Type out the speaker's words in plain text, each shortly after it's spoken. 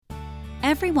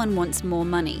Everyone wants more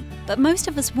money, but most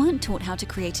of us weren't taught how to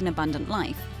create an abundant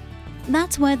life.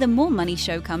 That's where the More Money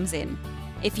Show comes in.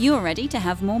 If you're ready to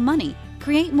have more money,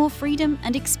 create more freedom,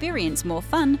 and experience more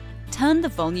fun, turn the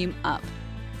volume up.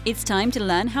 It's time to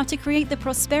learn how to create the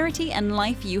prosperity and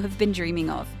life you have been dreaming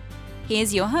of.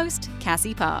 Here's your host,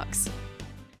 Cassie Parks.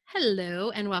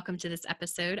 Hello and welcome to this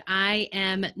episode. I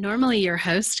am normally your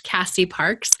host, Cassie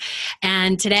Parks,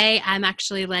 and today I'm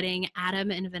actually letting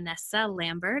Adam and Vanessa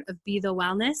Lambert of Be the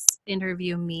Wellness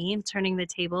interview me. I'm turning the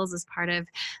tables as part of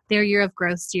their Year of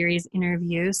Growth series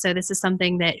interview. So this is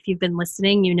something that if you've been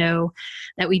listening, you know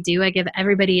that we do. I give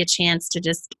everybody a chance to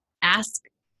just ask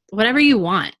whatever you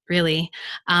want, really.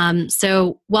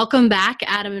 So welcome back,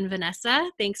 Adam and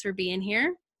Vanessa. Thanks for being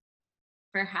here.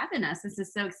 For having us. This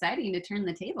is so exciting to turn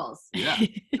the tables. Yeah.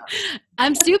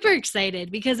 I'm super excited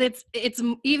because it's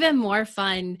even more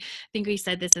fun. I think we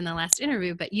said this in the last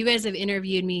interview, but you guys have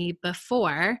interviewed me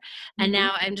before, and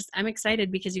now I'm excited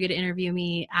because you get to interview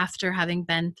me after having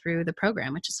been through the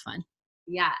program, which is fun.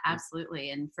 Yeah, absolutely.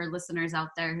 And for listeners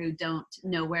out there who don't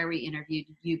know where we interviewed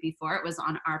you before, it was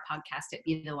on our podcast at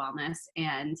Be the Wellness,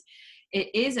 and it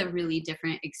is a really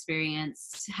different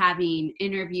experience having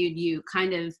interviewed you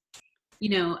kind of, you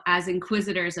know, as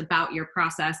inquisitors about your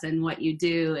process and what you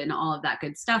do and all of that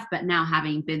good stuff. But now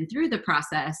having been through the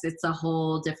process, it's a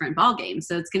whole different ballgame.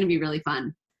 So it's going to be really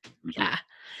fun. Yeah,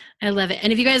 I love it.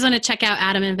 And if you guys want to check out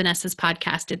Adam and Vanessa's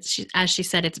podcast, it's, as she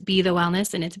said, it's Be the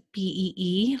Wellness, and it's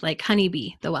BEE, like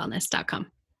honeybee,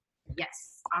 thewellness.com.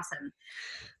 Yes. Awesome.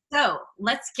 So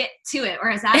let's get to it. Or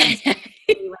as Adam said,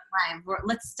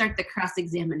 let's start the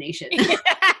cross-examination.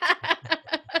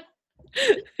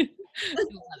 I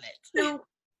love it. So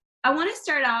I want to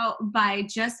start out by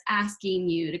just asking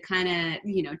you to kind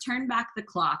of, turn back the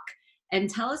clock and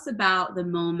tell us about the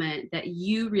moment that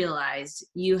you realized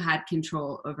you had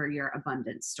control over your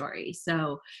abundance story.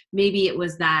 So maybe it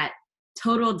was that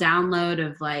total download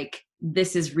of like,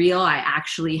 this is real. I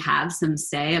actually have some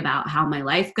say about how my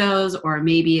life goes. Or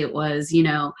maybe it was,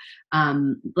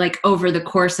 like over the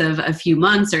course of a few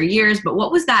months or years. But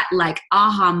what was that like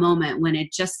aha moment when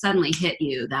it just suddenly hit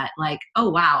you that like, oh,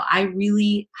 wow, I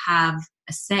really have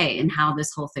a say in how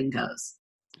this whole thing goes?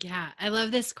 Yeah, I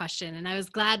love this question. And I was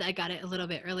glad I got it a little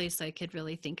bit early so I could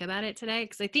really think about it today.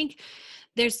 Because I think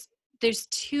there's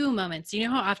two moments. You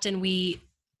know how often we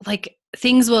like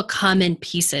things will come in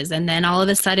pieces and then all of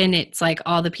a sudden it's like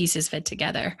all the pieces fit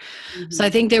together. Mm-hmm. So I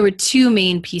think there were two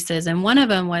main pieces. And one of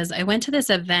them was I went to this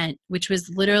event, which was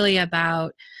literally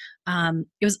about,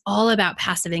 it was all about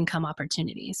passive income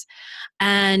opportunities.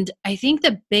 And I think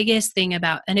the biggest thing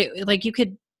about, and it like you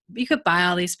could buy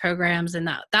all these programs and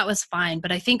that was fine.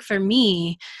 But I think for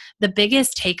me, the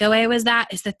biggest takeaway was that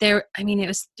it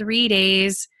was 3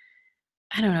 days,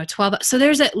 I don't know, 12. So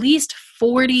there's at least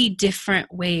 40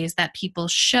 different ways that people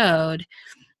showed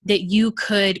that you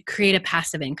could create a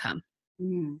passive income.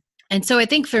 Mm. And so I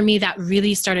think for me, that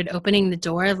really started opening the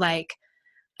door like,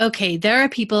 okay, there are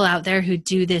people out there who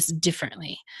do this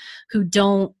differently, who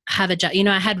don't have a job.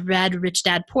 I had read Rich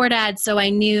Dad, Poor Dad. So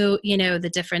I knew,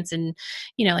 the difference in,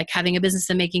 like having a business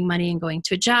and making money and going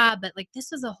to a job. But like, this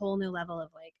was a whole new level of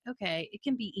like, okay, it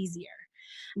can be easier.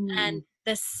 Mm. And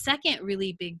the second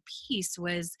really big piece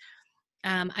was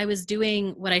I was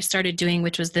doing what I started doing,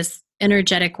 which was this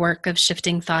energetic work of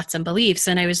shifting thoughts and beliefs.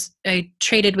 And I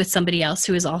traded with somebody else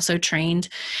who was also trained.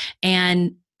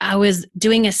 And I was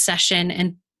doing a session,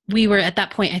 and we were at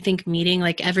that point, I think, meeting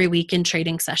like every week in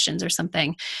trading sessions or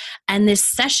something. And this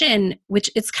session, which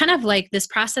it's kind of like this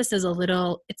process is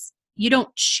you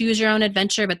don't choose your own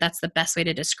adventure, but that's the best way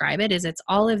to describe it, is it's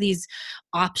all of these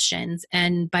options.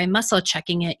 And by muscle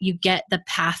checking it, you get the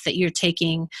path that you're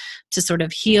taking to sort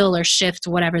of heal or shift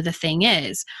whatever the thing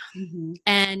is. Mm-hmm.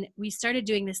 And we started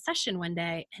doing this session one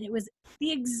day, and it was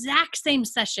the exact same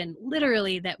session,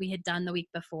 literally, that we had done the week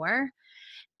before.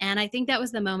 And I think that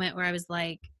was the moment where I was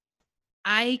like,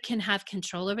 I can have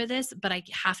control over this, but I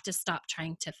have to stop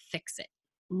trying to fix it.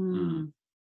 Mm.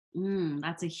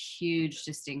 That's a huge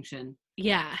distinction.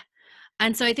 Yeah.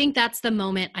 And so I think that's the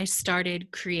moment I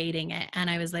started creating it. And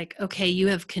I was like, okay, you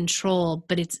have control,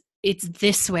 but it's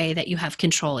this way that you have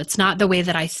control. It's not the way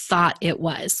that I thought it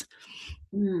was.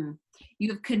 You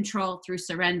have control through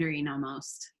surrendering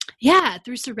almost. Yeah,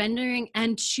 through surrendering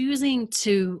and choosing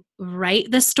to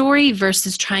write the story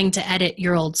versus trying to edit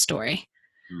your old story.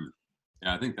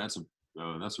 Yeah, I think that's a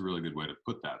really good way to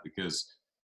put that, because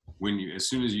as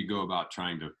soon as you go about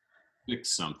trying to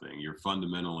fix something, you're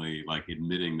fundamentally like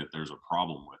admitting that there's a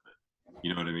problem with it.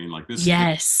 You know what I mean? Like this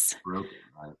is broken,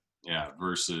 right? Yeah.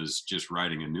 Versus just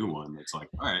writing a new one. That's like,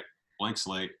 all right, blank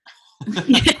slate.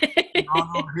 Right.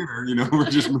 on over here. You know, we're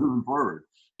just moving forward.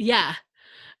 Yeah.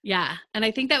 Yeah. And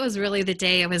I think that was really the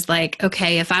day I was like,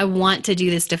 okay, if I want to do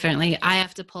this differently, I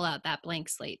have to pull out that blank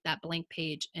slate, that blank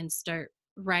page, and start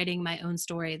writing my own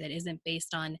story that isn't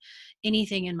based on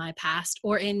anything in my past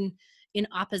or in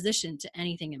opposition to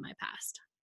anything in my past.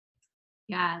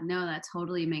 Yeah, no, that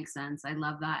totally makes sense. I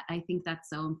love that. I think that's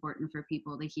so important for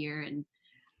people to hear. And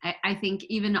I think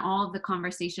even all of the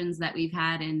conversations that we've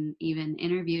had and even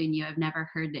interviewing you, I've never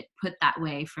heard it put that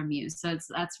way from you. So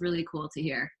that's really cool to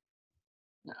hear.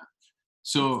 Yeah.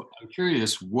 So I'm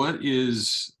curious, what's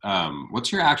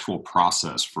your actual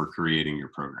process for creating your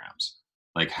programs?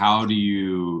 Like, how do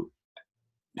you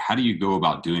go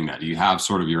about doing that? Do you have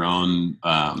sort of your own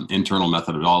internal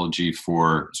methodology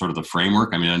for sort of the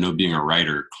framework? I mean, I know being a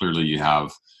writer, clearly you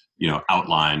have,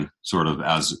 outline sort of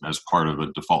as part of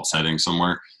a default setting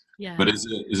somewhere. Yeah. But is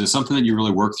it something that you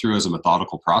really work through as a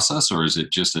methodical process, or is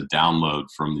it just a download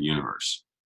from the universe?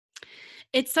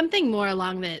 It's something more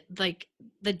along the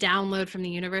download from the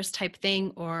universe type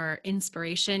thing or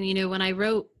inspiration. When I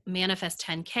wrote Manifest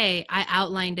 10K, I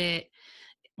outlined it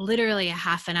literally a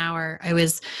half an hour. I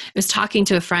was talking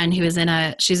to a friend who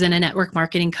she's in a network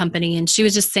marketing company, and she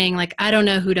was just saying, like, I don't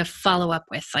know who to follow up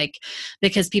with, like,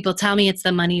 because people tell me it's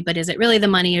the money, but is it really the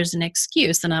money or is it an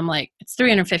excuse? And I'm like, it's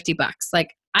 $350.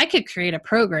 Like, I could create a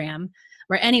program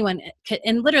where anyone could,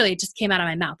 and literally it just came out of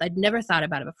my mouth. I'd never thought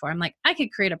about it before. I'm like, I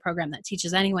could create a program that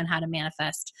teaches anyone how to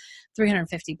manifest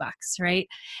 $350, right?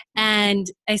 And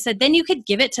I said, then you could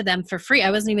give it to them for free.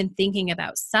 I wasn't even thinking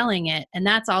about selling it. And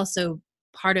that's also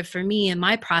part of, for me, in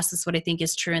my process, what I think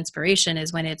is true inspiration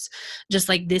is when it's just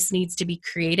like, this needs to be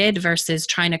created versus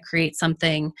trying to create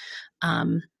something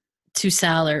to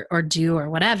sell or do or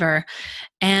whatever.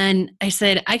 And I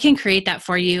said, I can create that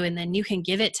for you, and then you can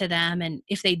give it to them. And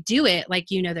if they do it, like,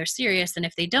 they're serious. And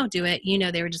if they don't do it,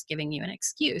 they were just giving you an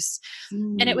excuse.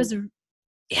 And it was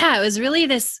really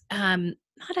this,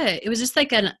 it was just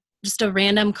like just a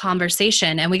random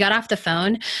conversation. And we got off the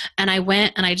phone, and I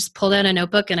went and I just pulled out a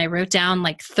notebook and I wrote down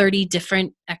like 30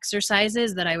 different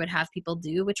exercises that I would have people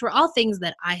do, which were all things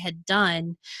that I had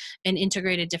done and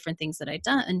integrated different things that I'd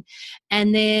done.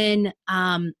 And then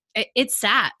it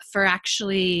sat for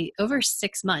actually over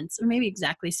 6 months, or maybe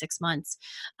exactly 6 months,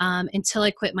 until I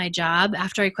quit my job.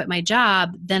 After I quit my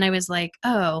job, then I was like,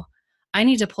 oh, I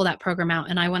need to pull that program out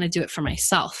and I want to do it for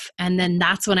myself. And then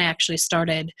that's when I actually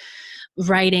started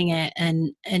writing it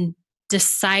and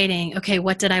deciding, okay,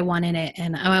 what did I want in it?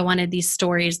 And I wanted these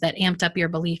stories that amped up your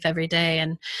belief every day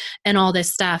and all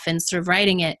this stuff, and sort of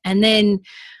writing it. And then,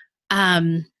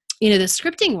 the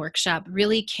scripting workshop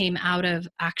really came out of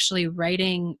actually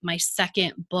writing my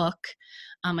second book.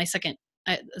 It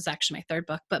was actually my third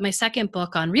book, but my second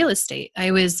book on real estate.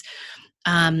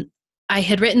 I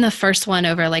had written the first one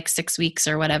over like 6 weeks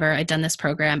or whatever. I'd done this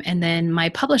program. And then my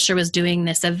publisher was doing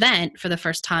this event for the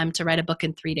first time to write a book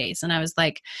in 3 days. And I was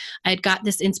like, I had got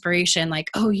this inspiration, like,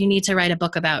 oh, you need to write a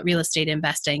book about real estate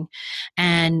investing.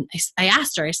 And I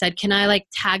asked her, I said, can I like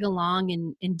tag along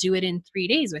and do it in 3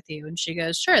 days with you? And she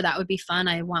goes, sure, that would be fun.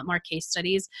 I want more case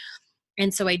studies.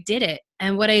 And so I did it.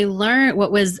 And what I learned,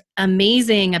 what was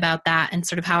amazing about that, and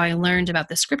sort of how I learned about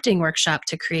the scripting workshop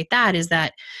to create that, is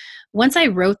that once I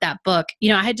wrote that book,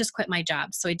 I had just quit my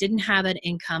job. So I didn't have an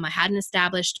income. I hadn't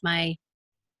established my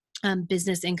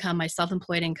business income, my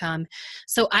self-employed income.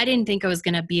 So I didn't think I was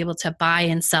going to be able to buy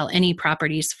and sell any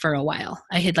properties for a while.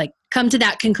 I had like come to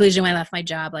that conclusion when I left my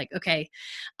job, like, okay.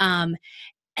 And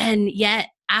yet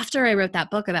after I wrote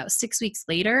that book, about 6 weeks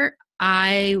later,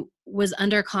 I was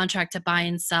under contract to buy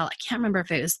and sell. I can't remember if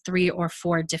it was 3 or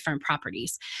 4 different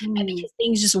properties. And because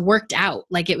things just worked out,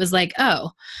 like it was like,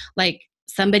 oh, like,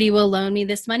 somebody will loan me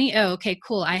this money. Oh, okay,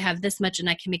 cool. I have this much and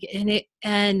I can make it.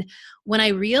 And when I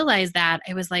realized that,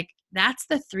 I was like, that's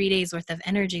the 3 days worth of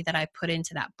energy that I put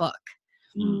into that book.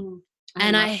 And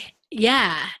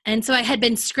so I had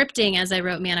been scripting as I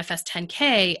wrote Manifest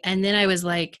 10K. And then I was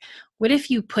like, what if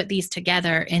you put these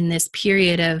together in this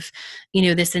period of,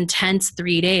 this intense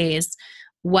 3 days?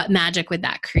 What magic would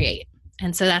that create?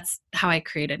 And so that's how I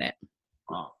created it.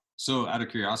 Wow. So out of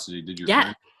curiosity, did your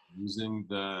friend using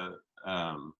the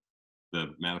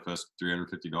Manifest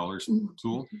 $350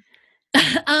 tool?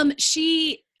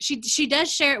 She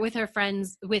does share it with her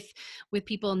friends, with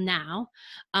people now.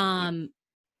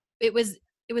 It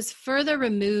was further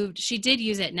removed. She did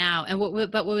use it now. And what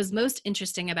was most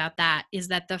interesting about that is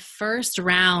that the first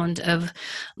round of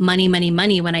money,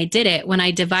 when I did it, when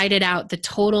I divided out the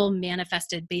total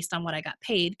manifested based on what I got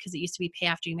paid, because it used to be pay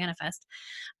after you manifest,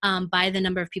 by the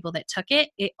number of people that took it,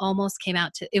 it almost came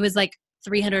out to, it was like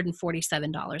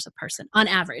 $347 a person on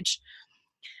average.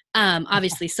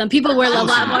 Obviously some people were a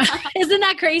lot more. Isn't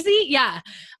that crazy? Yeah.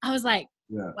 I was like,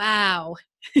 wow.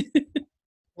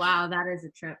 Wow, that is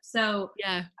a trip. So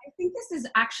Yeah. I think this is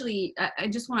actually, I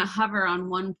just want to hover on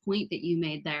one point that you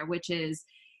made there, which is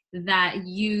that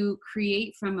you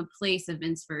create from a place of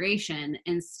inspiration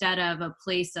instead of a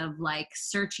place of like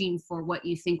searching for what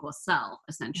you think will sell,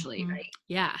 essentially, right?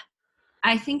 Yeah.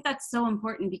 I think that's so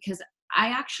important because I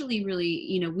actually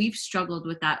really, we've struggled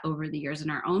with that over the years in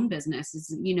our own business.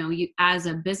 Is, you as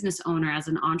a business owner, as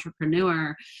an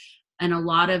entrepreneur, and a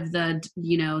lot of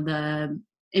the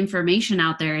information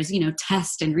out there is,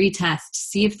 test and retest,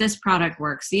 see if this product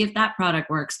works, see if that product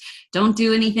works. Don't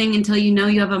do anything until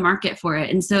you have a market for it.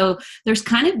 And so there's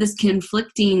kind of this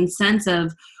conflicting sense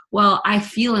of, well, I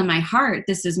feel in my heart,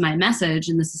 this is my message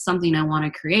and this is something I want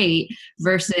to create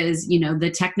versus,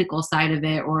 the technical side of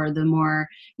it or the more,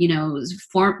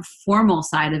 formal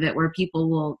side of it where people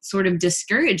will sort of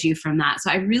discourage you from that. So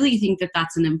I really think that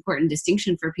that's an important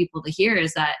distinction for people to hear,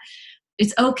 is that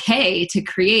it's okay to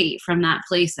create from that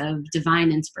place of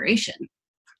divine inspiration.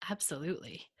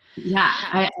 Absolutely. Yeah,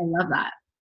 I love that.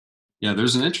 Yeah,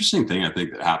 there's an interesting thing I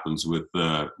think that happens with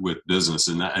business,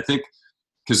 and I think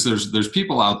because there's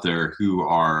people out there who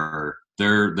are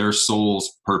their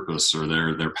soul's purpose or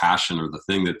their passion or the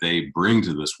thing that they bring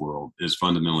to this world is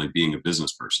fundamentally being a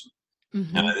business person.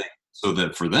 Mm-hmm. And I think so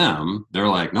that for them, they're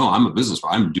like, no, I'm a business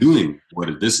person. I'm doing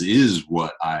this is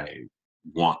what I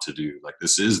want to do. Like,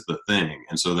 this is the thing.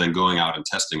 And so then going out and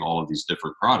testing all of these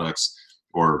different products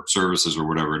or services or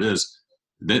whatever it is,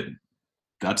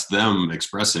 that's them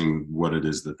expressing what it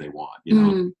is that they want,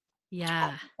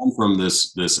 Yeah. From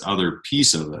this other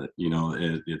piece of it,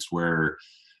 it's where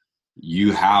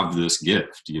you have this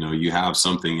gift, you have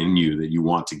something in you that you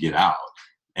want to get out,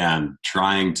 and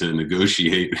trying to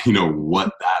negotiate,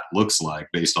 what that looks like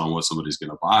based on what somebody's going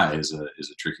to buy is a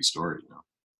tricky story,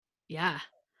 Yeah.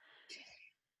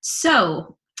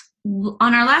 So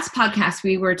on our last podcast,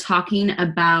 we were talking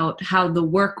about how the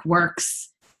work works,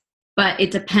 but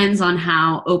it depends on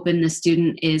how open the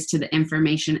student is to the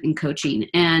information and coaching.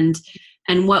 And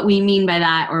what we mean by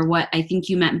that, or what I think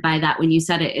you meant by that when you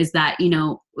said it, is that,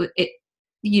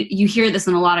 you hear this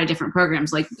in a lot of different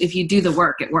programs. Like, if you do the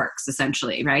work, it works,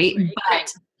 essentially, right?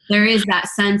 But there is that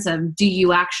sense of, do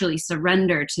you actually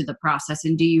surrender to the process,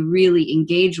 and do you really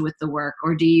engage with the work,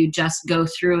 or do you just go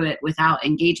through it without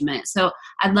engagement? So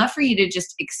I'd love for you to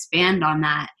just expand on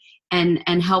that and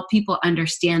help people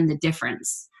understand the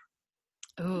difference.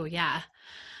 Oh, yeah.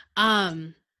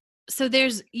 So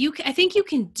I think you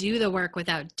can do the work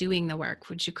without doing the work,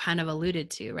 which you kind of alluded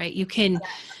to, right? You can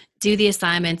do the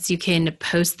assignments, you can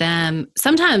post them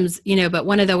sometimes, but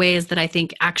one of the ways that I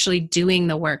think actually doing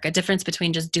the work, a difference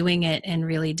between just doing it and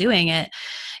really doing it,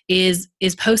 is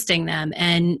posting them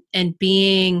and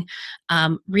being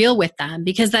real with them,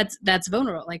 because that's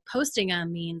vulnerable. Like, posting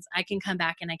them means I can come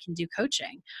back and I can do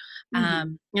coaching.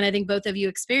 And I think both of you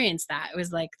experienced that. It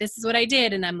was like, this is what I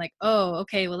did. And I'm like, oh,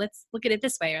 okay, well, let's look at it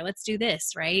this way, or let's do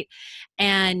this. Right.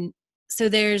 And so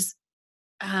there's,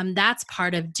 that's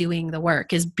part of doing the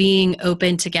work, is being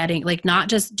open to getting, like, not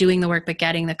just doing the work, but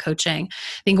getting the coaching.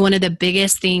 I think one of the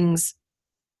biggest things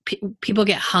people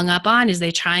get hung up on is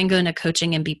they try and go into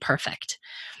coaching and be perfect.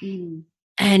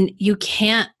 And you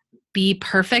can't be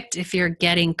perfect if you're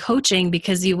getting coaching,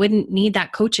 because you wouldn't need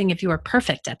that coaching if you were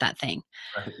perfect at that thing.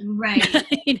 Right. Come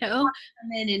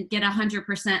in and get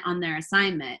 100% on their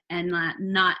assignment, and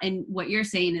not, and what you're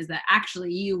saying is that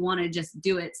actually you want to just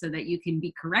do it so that you can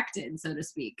be corrected, so to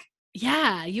speak.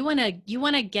 Yeah. You want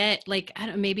to get, like, I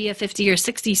don't know, maybe a 50 or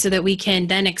 60, so that we can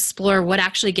then explore what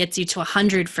actually gets you to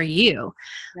 100 for you.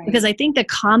 Right. Because I think the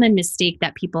common mistake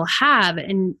that people have,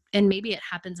 and maybe it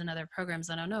happens in other programs,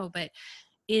 I don't know, but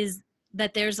is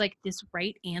that there's like this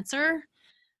right answer.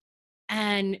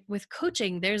 And with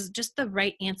coaching, there's just the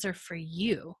right answer for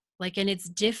you. Like, and it's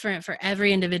different for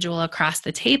every individual across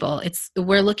the table.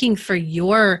 We're looking for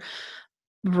your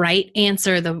right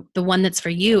answer, the one that's for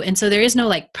you. And so there is no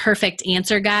like perfect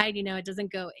answer guide, it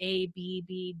doesn't go A, B,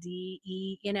 B, D,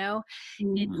 E,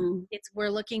 we're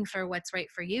looking for what's right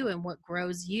for you and what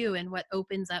grows you and what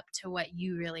opens up to what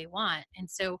you really want.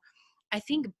 And so I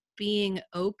think being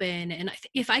open, and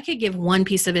if I could give one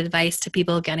piece of advice to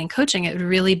people getting coaching, it would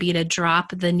really be to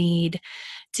drop the need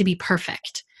to be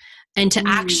perfect, and to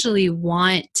actually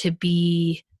want to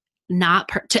be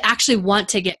to actually want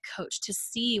to get coached, to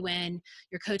see when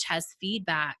your coach has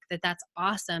feedback, that's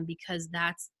awesome, because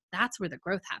that's where the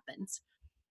growth happens.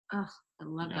 Oh, I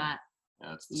love that.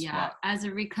 That's the spot. As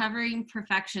a recovering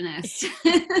perfectionist,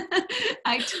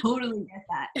 I totally get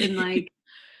that. And like,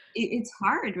 it's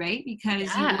hard, right?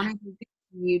 Because you want to do good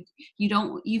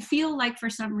you feel like for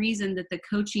some reason that the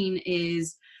coaching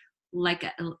is like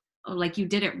like you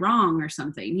did it wrong or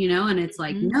something, and it's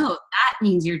like, no, that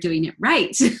means you're doing it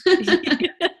right.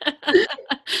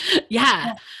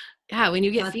 Yeah. Yeah. When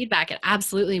you get feedback, it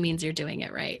absolutely means you're doing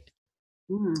it right.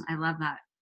 I love that.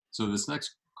 So this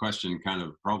next question kind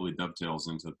of probably dovetails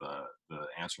into the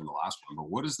answer in the last one, but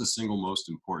what is the single most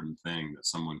important thing that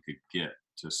someone could get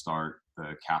to start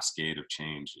the cascade of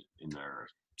change in their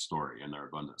story, in their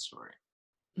abundance story?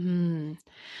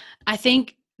 I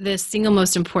think the single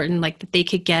most important, like, that they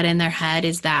could get in their head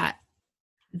is that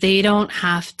they don't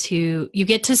have to, you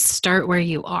get to start where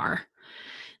you are.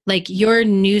 Like, your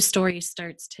new story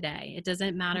starts today. It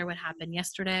doesn't matter what happened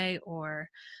yesterday or,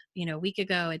 a week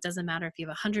ago. It doesn't matter if you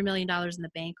have $100 million in the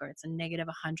bank or it's a negative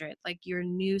 100. Like, your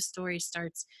new story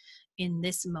starts in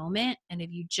this moment. And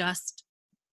if you just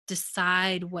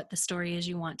decide what the story is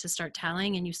you want to start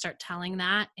telling, and you start telling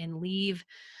that and leave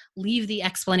the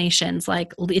explanations.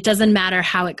 Like, it doesn't matter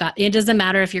how it doesn't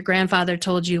matter if your grandfather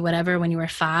told you whatever when you were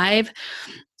 5.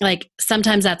 Like,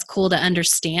 sometimes that's cool to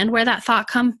understand where that thought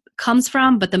comes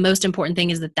from, but the most important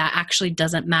thing is that actually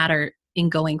doesn't matter in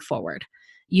going forward.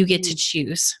 You get to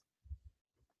choose.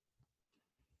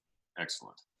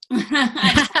 Excellent.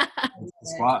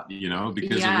 Spot,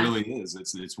 because it really is.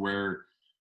 It's where,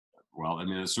 well, I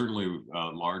mean, it's certainly a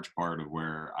large part of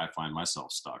where I find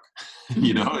myself stuck,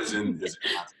 is in that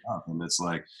stuff. And it's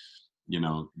like,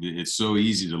 it's so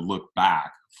easy to look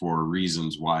back for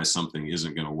reasons why something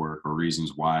isn't going to work, or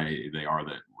reasons why they are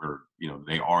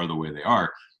they are the way they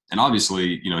are. And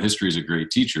obviously, history is a great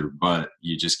teacher, but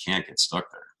you just can't get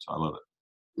stuck there. So I love it.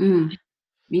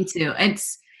 Me too.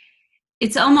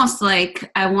 It's almost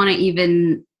like I want to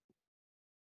even,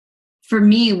 for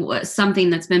me,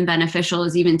 something that's been beneficial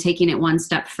is even taking it one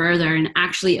step further and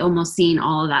actually almost seeing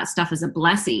all of that stuff as a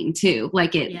blessing too.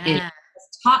 Like it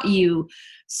taught you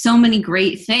so many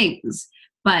great things,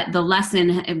 but the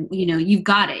lesson, you've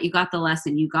got it. You got the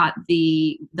lesson. You got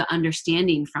the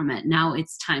understanding from it. Now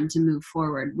it's time to move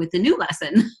forward with the new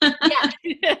lesson.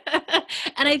 Yeah.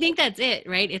 And I think that's it,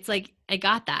 right? It's like, I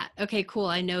got that. Okay, cool.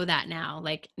 I know that now.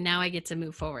 Like, now I get to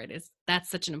move forward. That's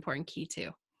such an important key too.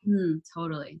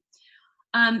 Totally.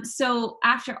 So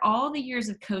after all the years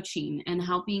of coaching and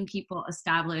helping people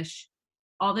establish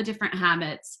all the different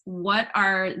habits,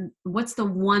 what's the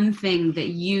one thing that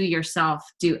you yourself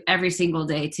do every single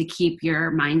day to keep your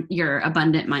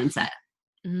abundant mindset?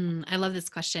 I love this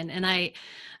question. And I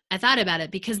thought about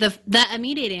it because the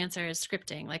immediate answer is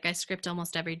scripting. Like, I script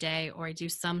almost every day, or I do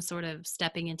some sort of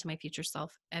stepping into my future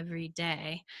self every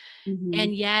day.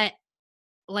 And yet,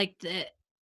 like,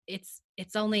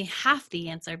 it's only half the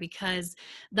answer, because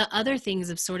the other things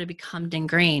have sort of become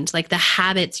ingrained. Like the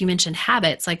habits, you mentioned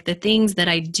habits, like the things that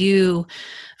I do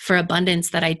for abundance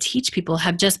that I teach people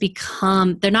have just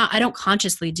become, I don't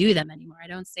consciously do them anymore. I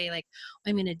don't say like,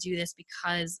 I'm going to do this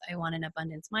because I want an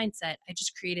abundance mindset. I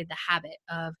just created the habit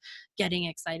of getting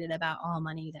excited about all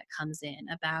money that comes in,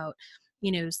 about,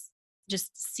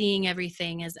 just seeing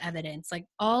everything as evidence. Like,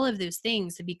 all of those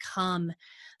things have become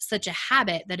such a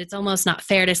habit that it's almost not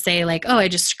fair to say like, oh, I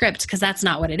just script, because that's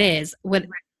not what it is.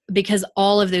 Because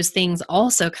all of those things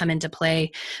also come into play.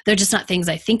 They're just not things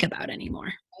I think about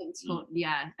anymore.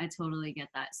 Yeah, I totally get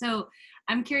that. So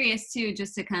I'm curious too,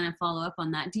 just to kind of follow up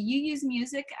on that. Do you use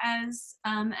music as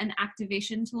an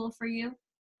activation tool for you?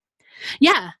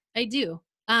 Yeah, I do.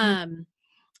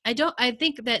 I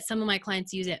think that some of my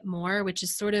clients use it more, which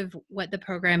is sort of what the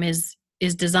program is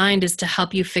designed, is to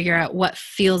help you figure out what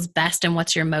feels best and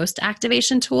what's your most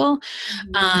activation tool.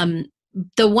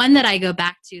 The one that I go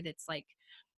back to that's like,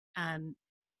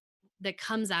 that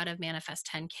comes out of Manifest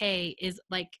 10K is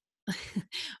like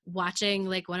watching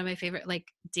like one of my favorite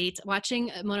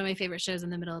watching one of my favorite shows in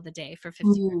the middle of the day for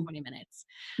 15 or 20 minutes.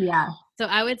 Yeah. So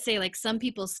I would say like some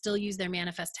people still use their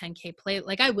Manifest 10K play.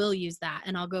 Like, I will use that,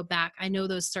 and I'll go back. I know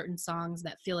those certain songs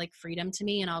that feel like freedom to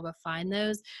me, and I'll go find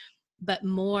those. But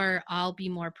I'll be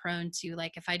more prone to,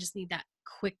 like, if I just need that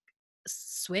quick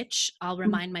switch, I'll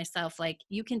remind myself, like,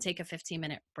 you can take a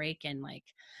 15-minute break and like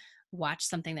watch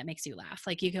something that makes you laugh.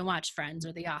 Like, you can watch Friends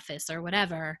or The Office or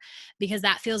whatever, because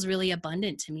that feels really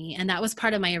abundant to me. And that was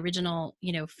part of my original,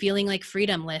 feeling like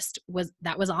freedom list was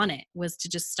on it, was to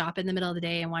just stop in the middle of the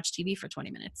day and watch TV for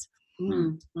 20 minutes.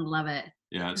 I love it.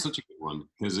 Yeah, it's such a good one,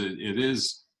 because it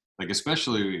is like,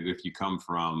 especially if you come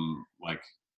from like,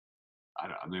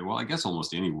 I guess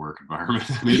almost any work environment.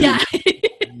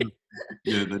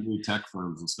 The new tech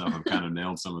firms and stuff have kind of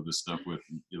nailed some of this stuff with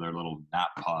their little nap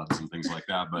pods and things like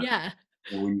that. But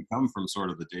when you come from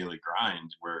sort of the daily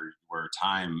grind where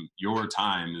your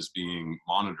time is being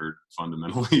monitored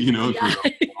fundamentally, through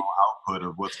all output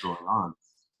of what's going on,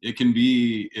 it can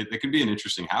be an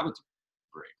interesting habit to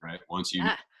break, right? Once you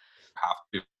Yeah. have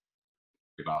to think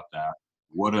about that,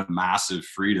 what a massive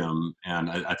freedom. And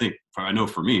I know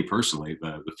for me personally,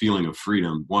 the feeling of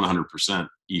freedom 100%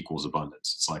 equals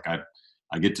abundance. It's like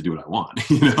I get to do what I want,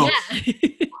 you know?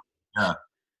 Yeah. Yeah.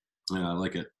 Yeah, I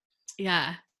like it.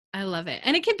 Yeah. I love it.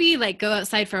 And it could be like go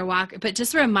outside for a walk, but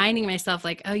just reminding myself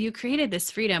like, oh, you created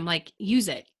this freedom, like use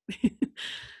it.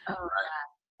 Oh,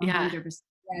 Yeah. 100%.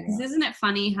 Yeah, because isn't it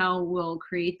funny how we'll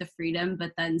create the freedom,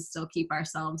 but then still keep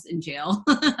ourselves in jail?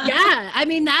 Yeah. I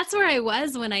mean, that's where I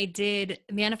was when I did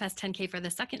Manifest 10K for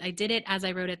the second. I did it as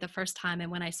I wrote it the first time.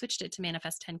 And when I switched it to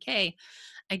Manifest 10K,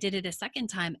 I did it a second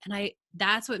time. And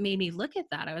that's what made me look at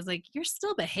that. I was like, you're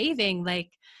still behaving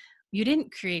like you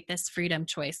didn't create this freedom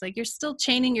choice. Like you're still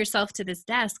chaining yourself to this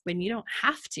desk when you don't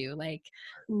have to. Like,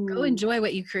 go enjoy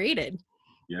what you created.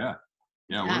 Yeah.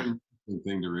 Yeah. What an interesting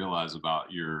thing to realize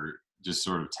about your just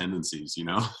sort of tendencies, you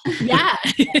know? Yeah.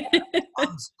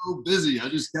 I'm so busy. I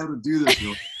just got to do this. You're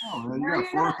like, oh man, you got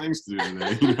 4 things to do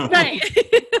today. You know? Right.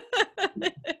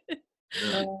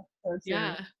 Yeah.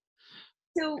 Yeah.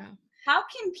 So how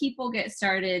can people get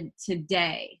started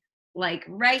today? Like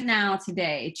right now,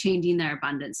 today, changing their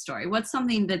abundance story? What's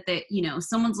something that they,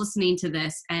 someone's listening to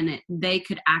this and they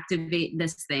could activate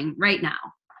this thing right now?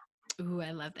 Ooh,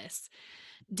 I love this.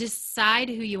 Decide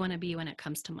who you want to be when it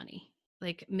comes to money.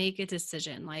 Like make a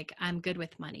decision. Like I'm good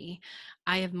with money.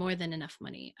 I have more than enough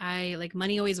money.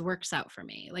 Money always works out for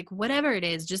me. Like whatever it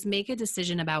is, just make a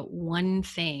decision about one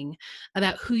thing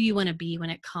about who you want to be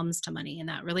when it comes to money and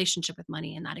that relationship with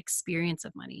money and that experience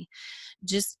of money.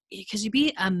 Just because you'd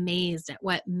be amazed at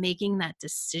what making that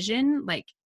decision, like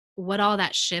what all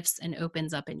that shifts and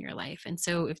opens up in your life. And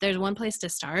so if there's one place to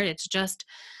start, it's just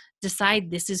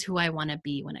decide this is who I want to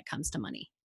be when it comes to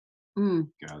money.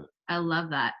 Got it. I love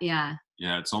that. Yeah.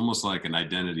 Yeah. It's almost like an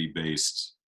identity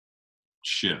based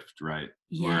shift, right?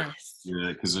 Yes.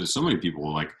 Because there's so many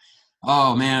people like,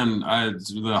 oh man,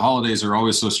 the holidays are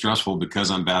always so stressful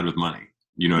because I'm bad with money.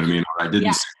 You know what I mean? Or I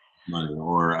didn't save money,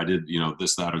 or I did,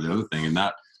 this, that, or the other thing. And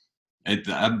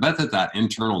I bet that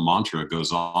internal mantra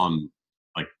goes on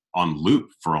like on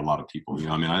loop for a lot of people.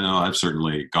 I mean, I know I've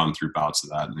certainly gone through bouts of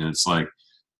that. And it's like,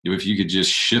 if you could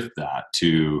just shift that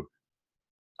to,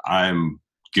 I'm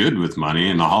good with money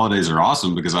and the holidays are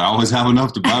awesome because I always have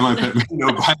enough to buy my buy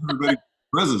everybody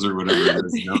presents or whatever it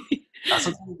is. That's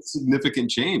a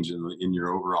significant change in your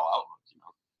overall outlook.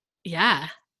 Yeah,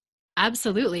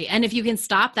 absolutely. And if you can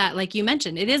stop that, like you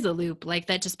mentioned, it is a loop like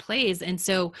that just plays. And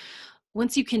so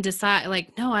once you can decide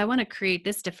like, no, I want to create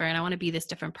this different, I want to be this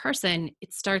different person,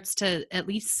 it starts to at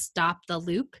least stop the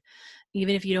loop.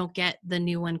 Even if you don't get the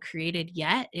new one created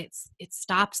yet, it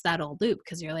stops that old loop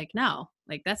because you're like, no,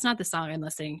 like that's not the song I'm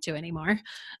listening to anymore.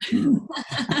 I'm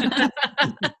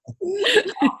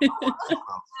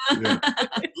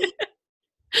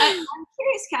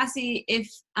curious, Cassie,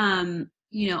 if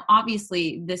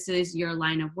obviously this is your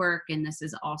line of work and this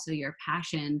is also your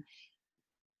passion.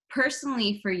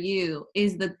 Personally for you,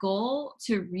 is the goal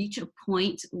to reach a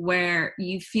point where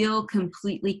you feel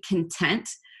completely content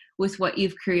with what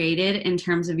you've created in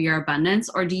terms of your abundance?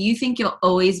 Or do you think you'll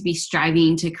always be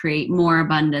striving to create more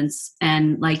abundance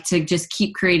and like to just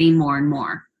keep creating more and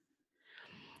more?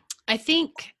 I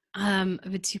think I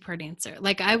have a 2-part answer.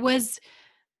 Like I was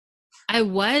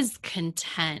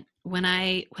content when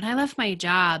I left my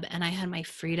job and I had my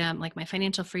freedom, like my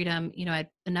financial freedom, I had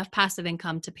enough passive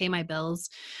income to pay my bills,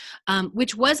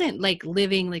 which wasn't like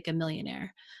living like a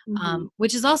millionaire,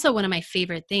 which is also one of my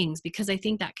favorite things because I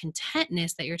think that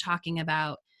contentness that you're talking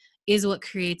about is what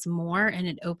creates more and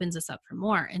it opens us up for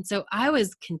more. And so I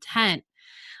was content,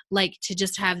 like to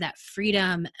just have that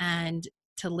freedom and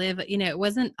to live, it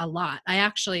wasn't a lot. I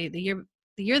actually, the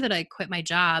year that I quit my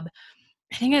job,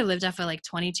 I think I lived off of like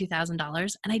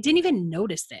 $22,000 and I didn't even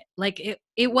notice it. Like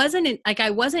it wasn't like, I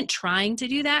wasn't trying to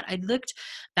do that. I looked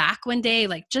back one day,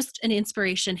 like just an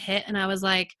inspiration hit. And I was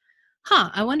like,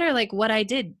 I wonder like what I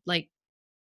did, like,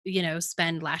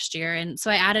 spend last year. And so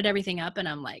I added everything up and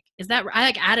I'm like, I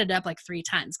like added up like 3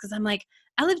 times. Cause I'm like,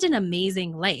 I lived an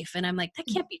amazing life. And I'm like, that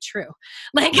can't be true.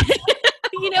 Like,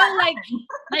 yeah,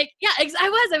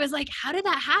 I was like, how did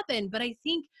that happen? But I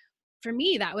think for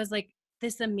me, that was like,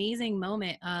 this amazing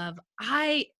moment of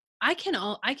I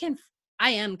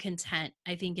am content,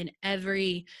 I think, in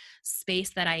every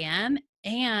space that I am.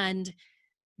 And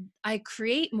I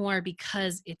create more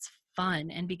because it's fun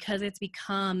and because it's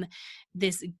become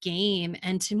this game.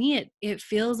 And to me, it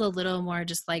feels a little more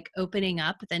just like opening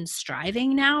up than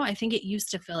striving now. I think it used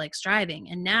to feel like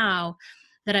striving. And now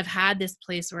that I've had this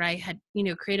place where I had,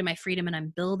 created my freedom and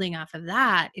I'm building off of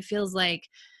that, it feels like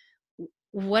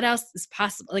what else is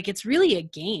possible? Like, it's really a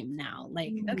game now.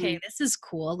 Like, Mhm. okay, this is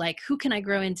cool. Like, who can I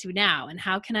grow into now? And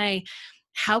how can I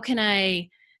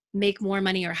make more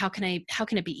money, or how can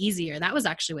it be easier? That was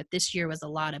actually what this year was a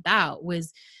lot about,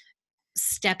 was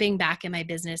stepping back in my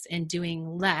business and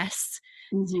doing less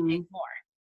to make Mhm. more.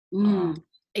 Mm. What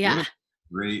Yeah. a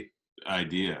great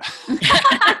idea. You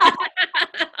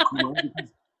know,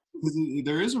 because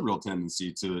there is a real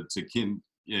tendency to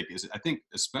yeah, 'cause I think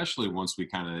especially once we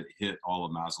kind of hit all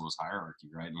of Maslow's hierarchy,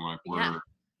 right? And like Yeah.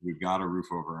 we've got a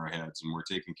roof over our heads and we're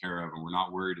taken care of and we're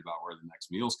not worried about where the next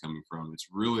meal's coming from.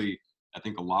 It's really, I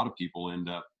think a lot of people end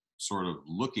up sort of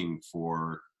looking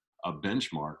for a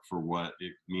benchmark for what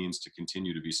it means to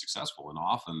continue to be successful. And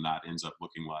often that ends up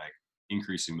looking like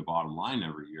increasing the bottom line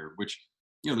every year, which,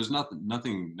 there's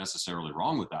nothing necessarily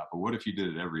wrong with that. But what if you did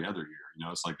it every other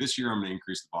year? It's like, this year I'm going to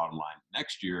increase the bottom line.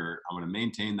 Next year I'm going to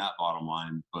maintain that bottom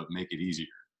line, but make it easier.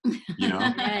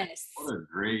 Yes. What a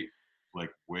great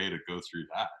way to go through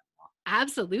that.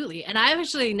 Absolutely. And I've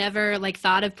actually never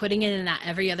thought of putting it in that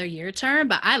every other year term,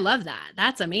 but I love that.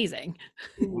 That's amazing.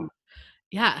 Mm.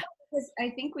 Yeah. Because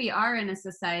I think we are in a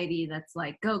society that's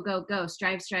like, go, go, go,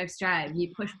 strive, strive, strive.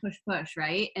 You push, push, push,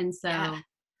 right? And so Yeah.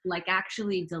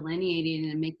 actually delineating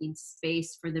and making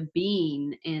space for the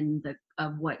being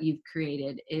of what you've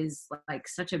created is like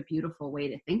such a beautiful way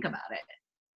to think about it.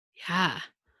 Yeah.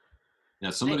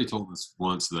 Yeah. Somebody told us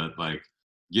once that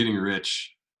getting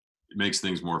rich makes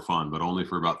things more fun, but only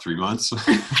for about 3 months. And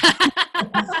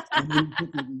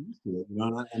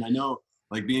I know,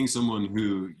 being someone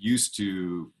who used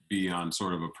to be on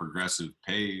sort of a progressive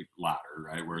pay ladder,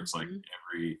 right, where it's like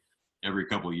every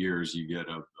couple of years you get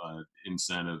a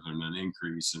incentive and an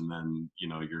increase, and then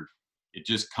it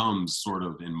just comes sort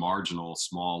of in marginal,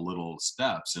 small, little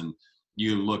steps, and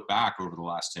you look back over the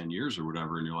last 10 years or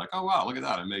whatever, and you're like, oh wow, look at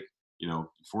that, I make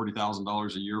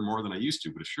 $40,000 a year more than I used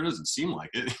to, but it sure doesn't seem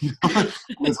like it.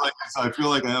 It's like, so I feel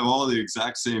like I have all the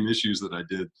exact same issues that I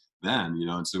did then,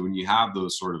 and so when you have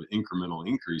those sort of incremental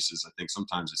increases, I think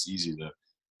sometimes it's easy to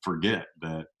forget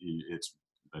that it's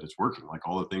working. Like,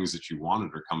 all the things that you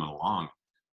wanted are coming along.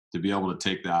 To be able to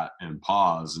take that and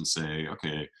pause and say,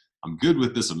 okay, I'm good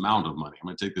with this amount of money. I'm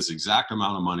going to take this exact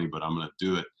amount of money, but I'm going to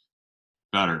do it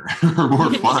better or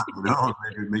more fun,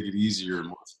 make it easier and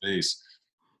more space.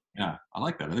 Yeah, I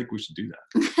like that. I think we should do that.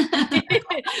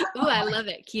 Ooh, I love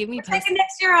it. Keep me posted. Taking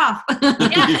next year off.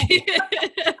 Yeah.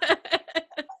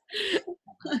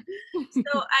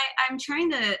 So I'm trying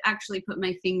to actually put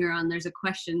my finger on, there's a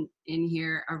question in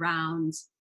here around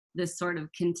this sort of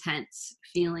content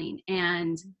feeling.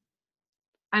 And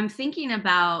I'm thinking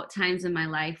about times in my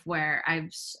life where I've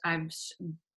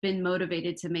been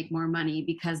motivated to make more money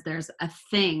because there's a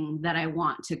thing that I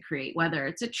want to create, whether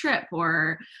it's a trip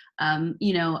or,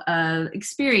 a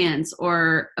experience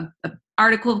or a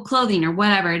article of clothing or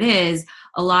whatever it is.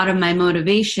 A lot of my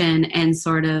motivation and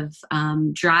sort of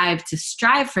drive to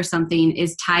strive for something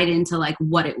is tied into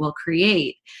what it will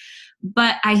create.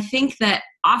 But I think that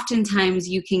oftentimes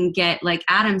you can get, like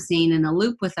Adam's saying, in a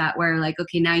loop with that, where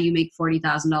okay, now you make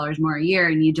 $40,000 more a year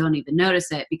and you don't even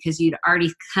notice it because you'd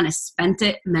already kind of spent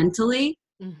it mentally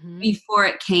before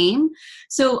it came.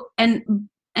 So, and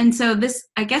so this,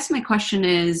 I guess my question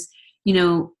is,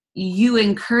 you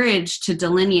encourage to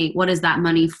delineate, what is that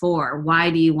money for? Why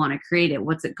do you want to create it?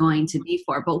 What's it going to be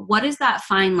for? But what is that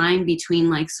fine line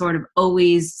between sort of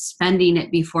always spending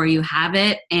it before you have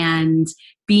it and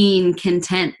being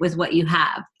content with what you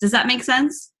have? Does that make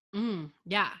sense?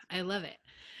 Yeah, I love it.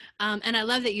 And I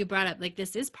love that you brought up,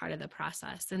 this is part of the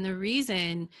process. And the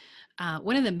reason,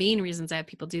 one of the main reasons I have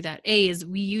people do that, is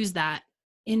we use that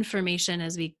information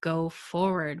as we go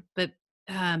forward. But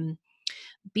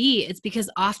B, it's because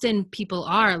often people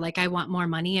are like, I want more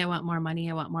money, I want more money,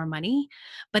 I want more money,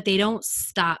 but they don't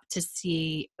stop to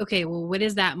see, okay, well, what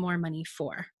is that more money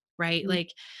for? Right.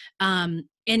 And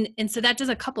so that does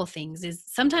a couple things. Is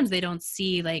sometimes they don't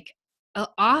see,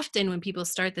 often when people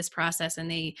start this process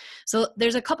so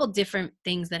there's a couple different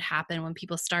things that happen when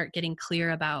people start getting clear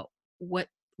about what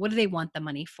do they want the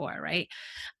money for, right?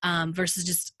 Versus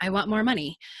just, I want more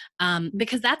money.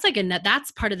 Because that's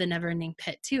that's part of the never ending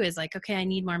pit too, is okay, I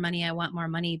need more money, I want more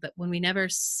money. But when we never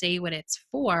say what it's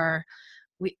for,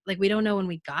 we don't know when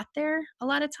we got there a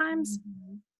lot of times.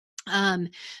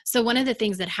 So one of the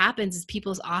things that happens is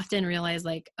people often realize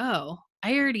oh,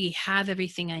 I already have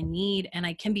everything I need and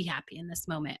I can be happy in this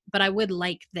moment, but I would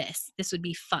like this would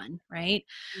be fun. Right.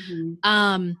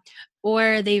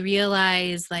 Or they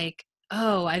realize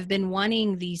oh, I've been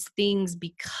wanting these things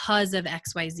because of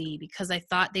XYZ, because I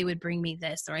thought they would bring me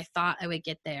this, or I thought I would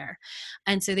get there.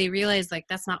 And so they realize like,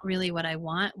 that's not really what I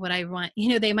want. What I want,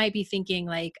 they might be thinking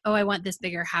like, oh, I want this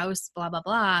bigger house, blah, blah,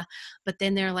 blah. But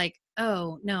then they're like,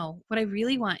 oh no, what I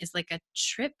really want is like a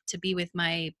trip to be with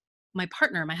my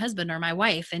partner, my husband or my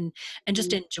wife, and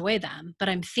just enjoy them. But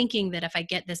I'm thinking that if I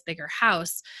get this bigger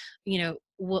house,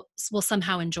 we'll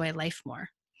somehow enjoy life more.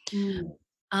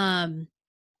 Mm.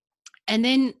 And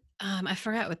then I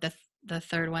forgot what the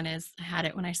third one is. I had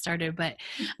it when I started, but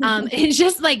it's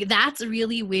just like, that's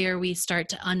really where we start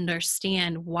to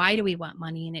understand why do we want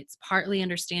money. And it's partly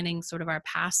understanding sort of our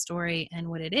past story and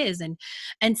what it is.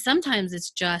 And sometimes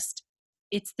it's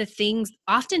the things,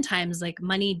 oftentimes like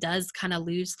money does kind of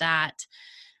lose that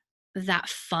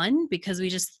fun because we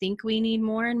just think we need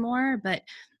more and more. But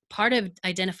part of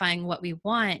identifying what we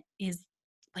want is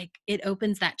like, it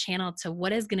opens that channel to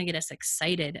what is going to get us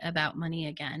excited about money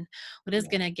again. What is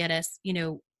going to get us,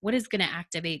 what is going to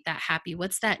activate that happy?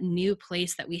 What's that new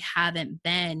place that we haven't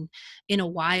been in a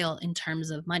while in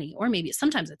terms of money? Or maybe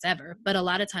sometimes it's ever, but a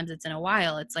lot of times it's in a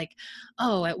while. It's like,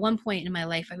 oh, at one point in my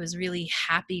life, I was really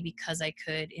happy because I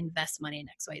could invest money in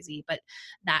XYZ, but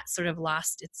that sort of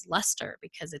lost its luster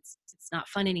because it's not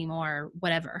fun anymore,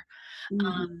 whatever.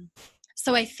 Mm-hmm.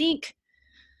 So I think,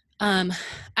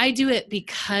 I do it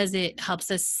because it helps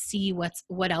us see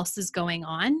what else is going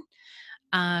on.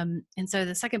 And so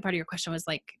the second part of your question was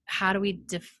like, how do we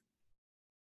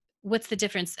what's the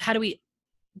difference? How do we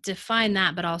define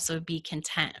that, but also be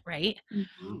content? Right.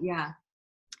 Mm-hmm. Yeah.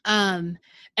 And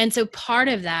so part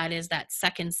of that is that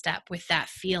second step with that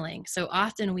feeling. So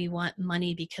often we want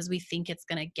money because we think it's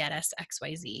going to get us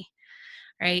XYZ.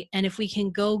 Right. And if we can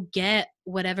go get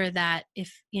whatever that,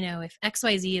 if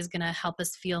XYZ is going to help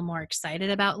us feel more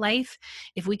excited about life,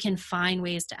 if we can find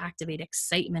ways to activate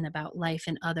excitement about life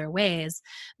in other ways,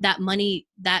 that money,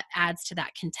 that adds to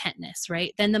that contentness,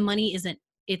 right? Then the money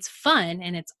it's fun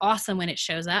and it's awesome when it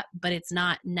shows up, but it's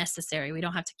not necessary. We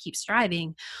don't have to keep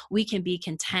striving. We can be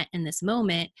content in this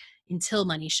moment until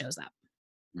money shows up.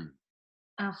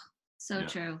 Oh, so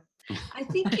true. I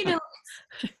think,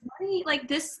 money, like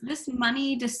this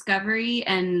money discovery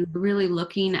and really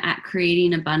looking at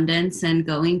creating abundance and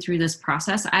going through this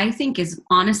process, I think is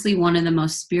honestly one of the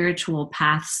most spiritual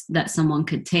paths that someone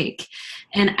could take.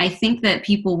 And I think that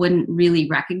people wouldn't really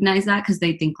recognize that because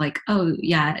they think like, oh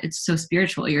yeah, it's so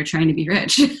spiritual. You're trying to be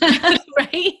rich.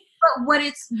 Right. But what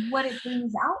it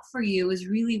brings out for you is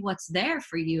really what's there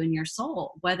for you in your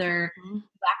soul, whether you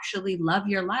actually love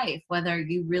your life, whether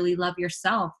you really love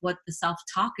yourself, what the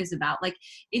self-talk is about. Like,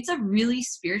 it's a really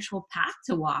spiritual path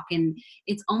to walk. And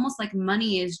it's almost like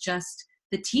money is just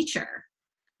the teacher.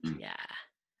 Yeah.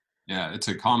 Yeah, it's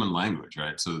a common language,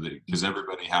 right? So because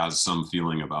everybody has some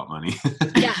feeling about money.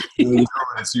 Yeah. You know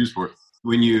what it's used for.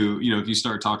 When if you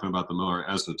start talking about the more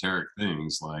esoteric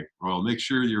things, like, well, make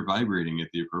sure you're vibrating at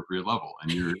the appropriate level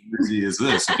and your energy is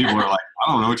this. And people are like,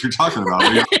 I don't know what you're talking about.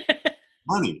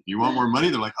 Money. You want more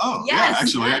money? They're like, oh, yes. Yeah,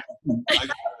 actually, I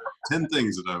got 10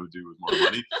 things that I would do with more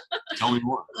money. Tell me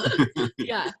more.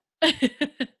 Yeah.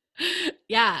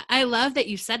 Yeah. I love that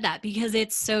you said that because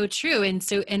it's so true.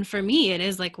 And for me, it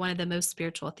is like one of the most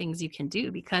spiritual things you can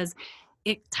do because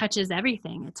it touches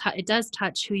everything. It does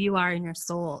touch who you are in your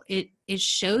soul. It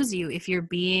shows you if you're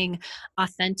being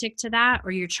authentic to that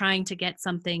or you're trying to get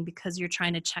something because you're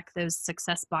trying to check those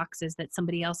success boxes that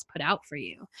somebody else put out for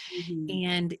you. Mm-hmm.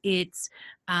 And it's,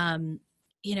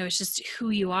 it's just who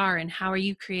you are and how are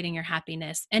you creating your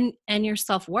happiness and your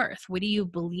self-worth. What do you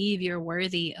believe you're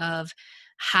worthy of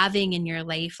having in your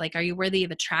life? Like, are you worthy of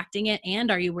attracting it?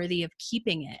 And are you worthy of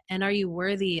keeping it? And are you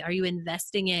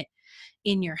investing it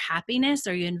in your happiness?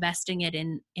 Or are you investing it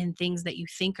in things that you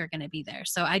think are going to be there?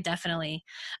 So I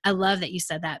love that you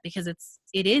said that because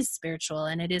it is spiritual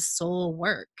and it is soul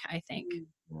work, I think.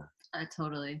 Yeah.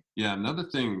 Totally. Yeah. Another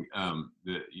thing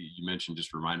that you mentioned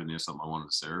just reminded me of something I wanted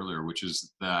to say earlier, which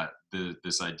is that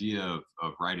this idea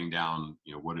of writing down,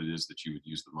 what it is that you would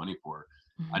use the money for.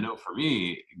 Mm-hmm. I know for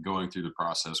me, going through the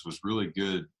process was really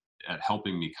good at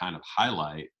helping me kind of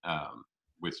highlight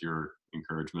with your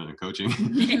encouragement and coaching,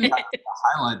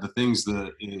 highlight the things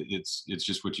that it's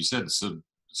just what you said. So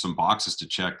some boxes to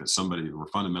check that were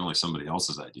fundamentally somebody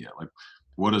else's idea. Like,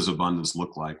 what does abundance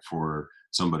look like for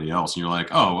somebody else? And you're like,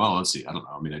 oh, well, let's see. I don't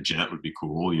know. I mean, a jet would be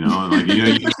cool, and like,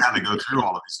 you just kind of go through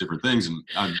all of these different things. And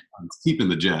I'm keeping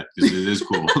the jet because it is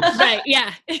cool. Right.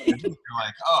 Yeah. You're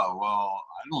like, oh, well,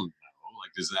 I don't know.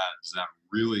 Like, does that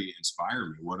really inspire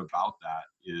me? What about that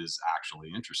is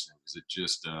actually interesting? Is it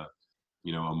just a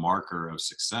marker of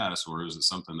success, or is it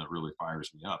something that really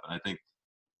fires me up? And I think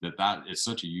that is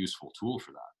such a useful tool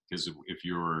for that, because if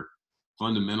you're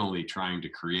fundamentally trying to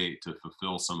create to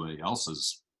fulfill somebody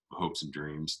else's hopes and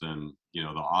dreams, then, you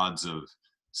know, the odds of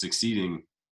succeeding,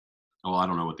 well, I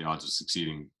don't know what the odds of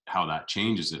succeeding, how that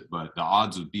changes it, but the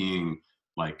odds of being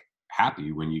like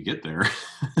happy when you get there,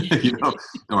 you know,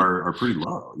 are pretty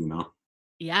low, you know?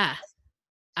 Yeah,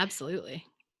 absolutely.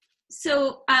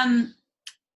 So,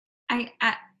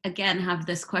 I again have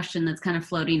this question that's kind of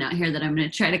floating out here that I'm going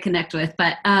to try to connect with,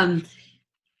 but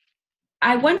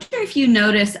I wonder if you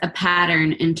notice a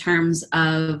pattern in terms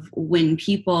of when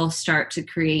people start to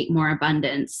create more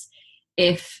abundance,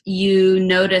 if you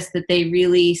notice that they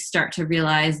really start to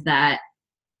realize that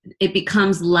it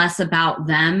becomes less about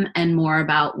them and more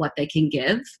about what they can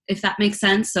give, if that makes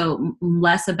sense. So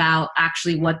less about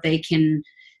actually what they can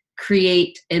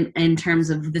create in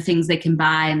terms of the things they can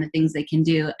buy and the things they can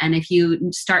do. And if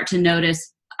you start to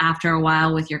notice after a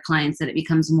while with your clients that it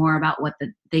becomes more about what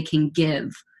they can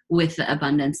give with the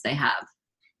abundance they have.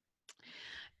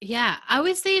 Yeah, I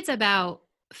would say it's about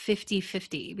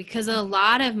 50-50 because a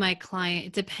lot of my client,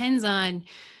 it depends on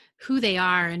who they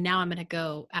are. And now I'm going to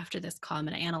go after this call, I'm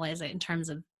going to analyze it in terms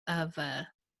of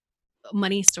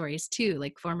money stories too,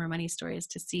 like former money stories,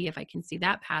 to see if I can see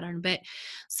that pattern. But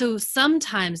so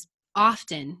sometimes,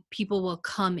 often people will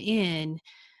come in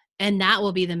and that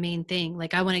will be the main thing.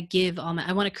 Like, I want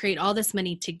to create all this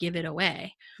money to give it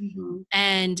away. Mm-hmm.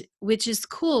 And which is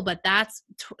cool, but that's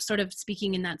sort of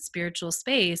speaking in that spiritual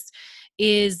space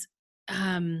is,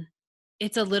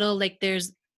 it's a little like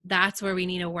that's where we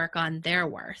need to work on their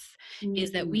worth,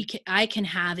 is that I can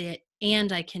have it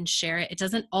and I can share it. It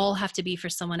doesn't all have to be for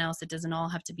someone else. It doesn't all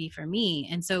have to be for me.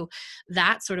 And so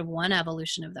that's sort of one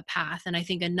evolution of the path. And I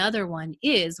think another one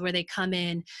is where they come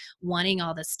in wanting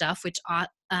all this stuff, which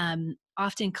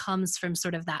often comes from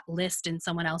sort of that list and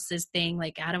someone else's thing.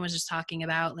 Like Adam was just talking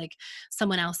about, like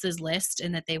someone else's list,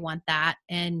 and that they want that.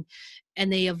 And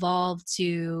they evolve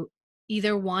to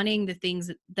either wanting the things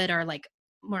that are like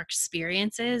more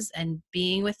experiences and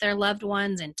being with their loved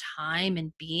ones and time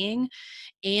and being,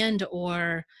 and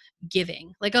or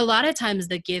giving. Like a lot of times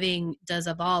the giving does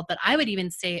evolve, but I would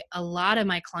even say a lot of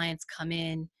my clients come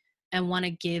in and want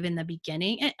to give in the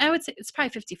beginning. And I would say it's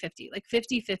probably 50-50, like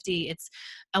 50-50. It's,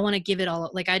 I want to give it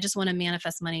all. Like, I just want to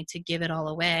manifest money to give it all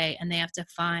away. And they have to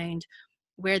find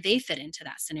where they fit into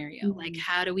that scenario. Mm-hmm. Like,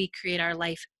 how do we create our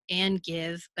life and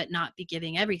give, but not be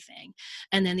giving everything?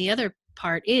 And then the other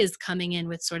part is coming in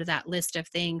with sort of that list of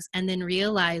things and then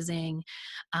realizing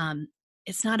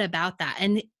it's not about that.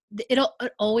 And it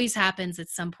always happens at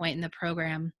some point in the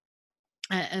program.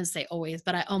 I don't say always,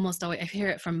 but I almost always, I hear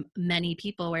it from many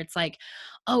people where it's like,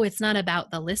 oh, it's not about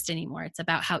the list anymore. It's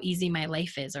about how easy my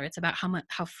life is, or it's about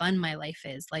how fun my life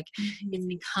is. Like, it's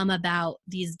become about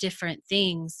these different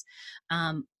things,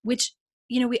 which,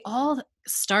 you know, we all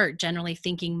start generally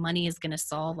thinking money is going to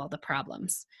solve all the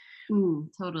problems.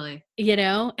 Totally. You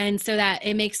know, and so that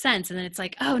it makes sense. And then it's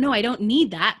like, oh no, I don't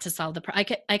need that to solve the problem.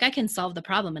 I can solve the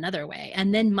problem another way.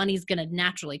 And then money's going to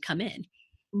naturally come in.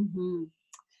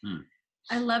 Mm-hmm.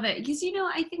 I love it. Because, you know,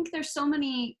 I think there's so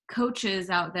many coaches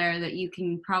out there that you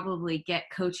can probably get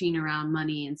coaching around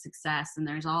money and success. And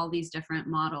there's all these different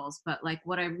models. But like,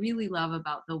 what I really love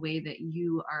about the way that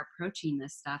you are approaching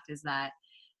this stuff is that,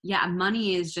 yeah,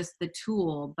 money is just the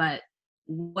tool, but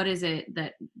what is it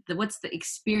what's the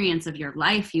experience of your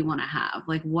life you want to have?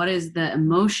 Like, what is the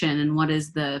emotion and what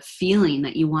is the feeling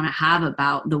that you want to have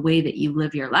about the way that you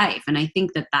live your life? And I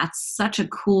think that that's such a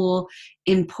cool,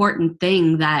 important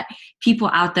thing that people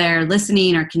out there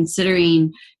listening are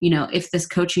considering, you know, if this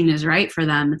coaching is right for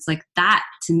them. It's like, that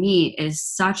to me is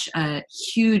such a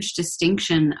huge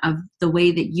distinction of the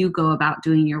way that you go about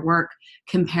doing your work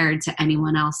compared to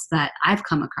anyone else that I've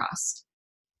come across.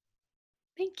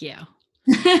 Thank you.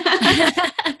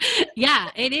 Yeah,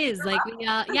 it is like,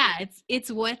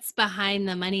 it's what's behind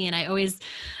the money. And I always,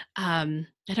 I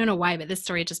don't know why, but this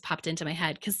story just popped into my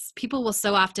head, because people will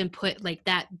so often put like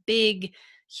that big,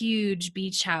 huge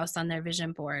beach house on their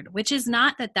vision board, which is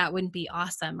not that wouldn't be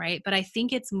awesome, right? But I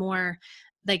think it's more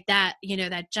like that, you know,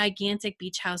 that gigantic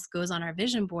beach house goes on our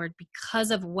vision board because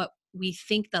of what we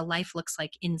think the life looks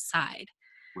like inside.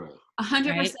 Right.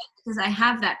 100%, because I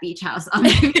have that beach house on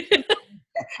my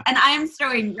and I am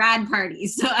throwing rad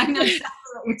parties, so I know exactly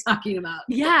what you're talking about.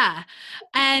 Yeah.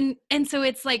 And so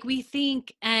it's like we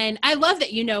think, and I love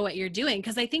that you know what you're doing,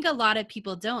 because I think a lot of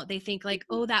people don't. They think like,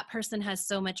 oh, that person has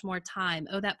so much more time.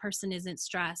 Oh, that person isn't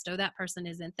stressed. Oh, that person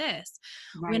isn't this.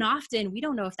 Right. When often we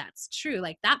don't know if that's true.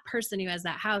 Like that person who has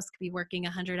that house could be working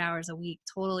 100 hours a week,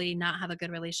 totally not have a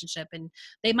good relationship. And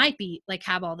they might be like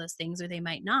have all those things, or they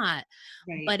might not.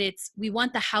 Right. But we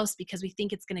want the house because we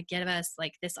think it's going to give us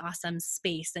like this awesome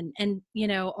space and, you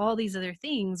know, all these other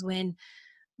things, when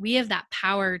we have that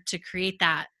power to create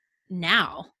that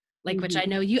now, like, which I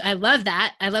know I love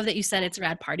that. I love that you said it's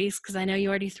rad parties, because I know you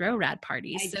already throw rad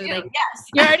parties. I so do, like, yes.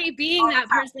 you're already being that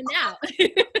person now.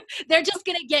 They're just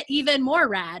going to get even more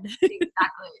rad.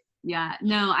 Exactly. Yeah.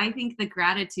 No, I think the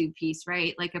gratitude piece,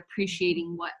 right? Like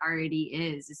appreciating what already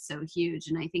is so huge.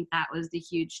 And I think that was the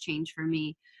huge change for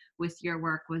me with your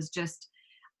work, was just,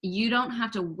 you don't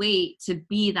have to wait to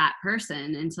be that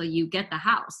person until you get the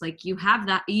house. Like you have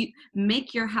that, you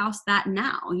make your house that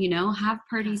now, you know, have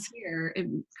parties here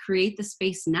and create the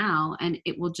space now, and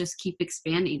it will just keep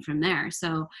expanding from there.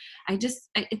 So it's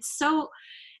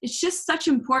just such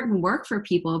important work for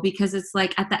people, because it's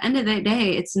like at the end of the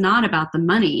day, it's not about the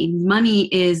money. Money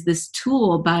is this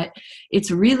tool, but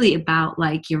it's really about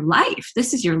like your life.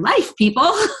 This is your life,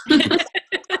 people.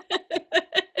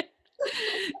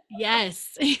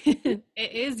 Yes, it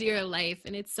is your life,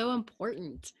 and it's so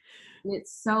important.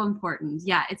 It's so important.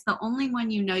 Yeah, it's the only one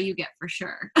you know you get for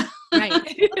sure. Right.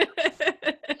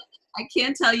 I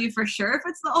can't tell you for sure if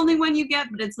it's the only one you get,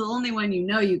 but it's the only one you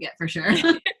know you get for sure.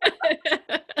 You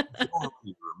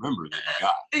remember that you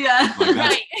got. Yeah.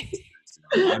 Like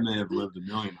Right. I may have lived a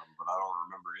million of them, but I don't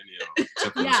remember any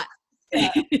of them. Yeah.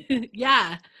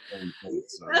 Yeah.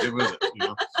 So it was, you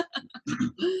know.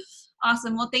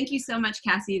 Awesome. Well, thank you so much,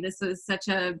 Cassie. This was such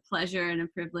a pleasure and a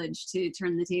privilege to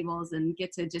turn the tables and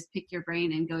get to just pick your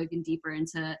brain and go even deeper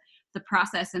into the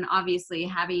process. And obviously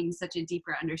having such a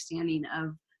deeper understanding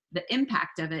of the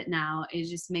impact of it now, it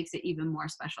just makes it even more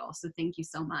special. So thank you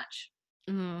so much.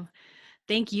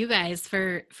 Thank you guys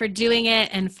for doing it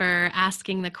and for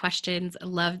asking the questions. I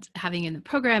loved having you in the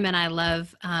program, and I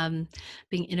love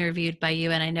being interviewed by you.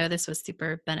 And I know this was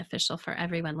super beneficial for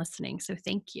everyone listening. So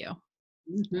thank you.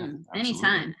 Mm-hmm.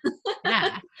 Anytime.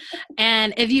 Yeah.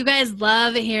 And if you guys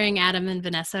love hearing Adam and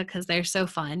Vanessa, because they're so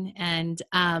fun, and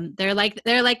they're like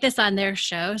this on their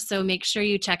show, so make sure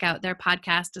you check out their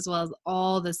podcast as well as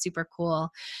all the super cool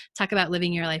talk about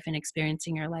living your life and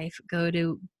experiencing your life. Go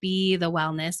to Be the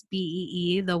Wellness,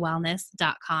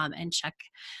 BEEthewellness.com, and check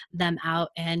them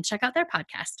out and check out their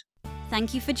podcast.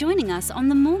 Thank you for joining us on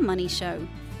The More Money Show.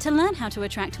 To learn how to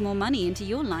attract more money into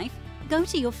your life, go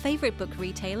to your favorite book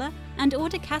retailer and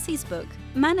order Cassie's book,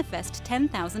 Manifest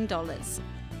 $10,000.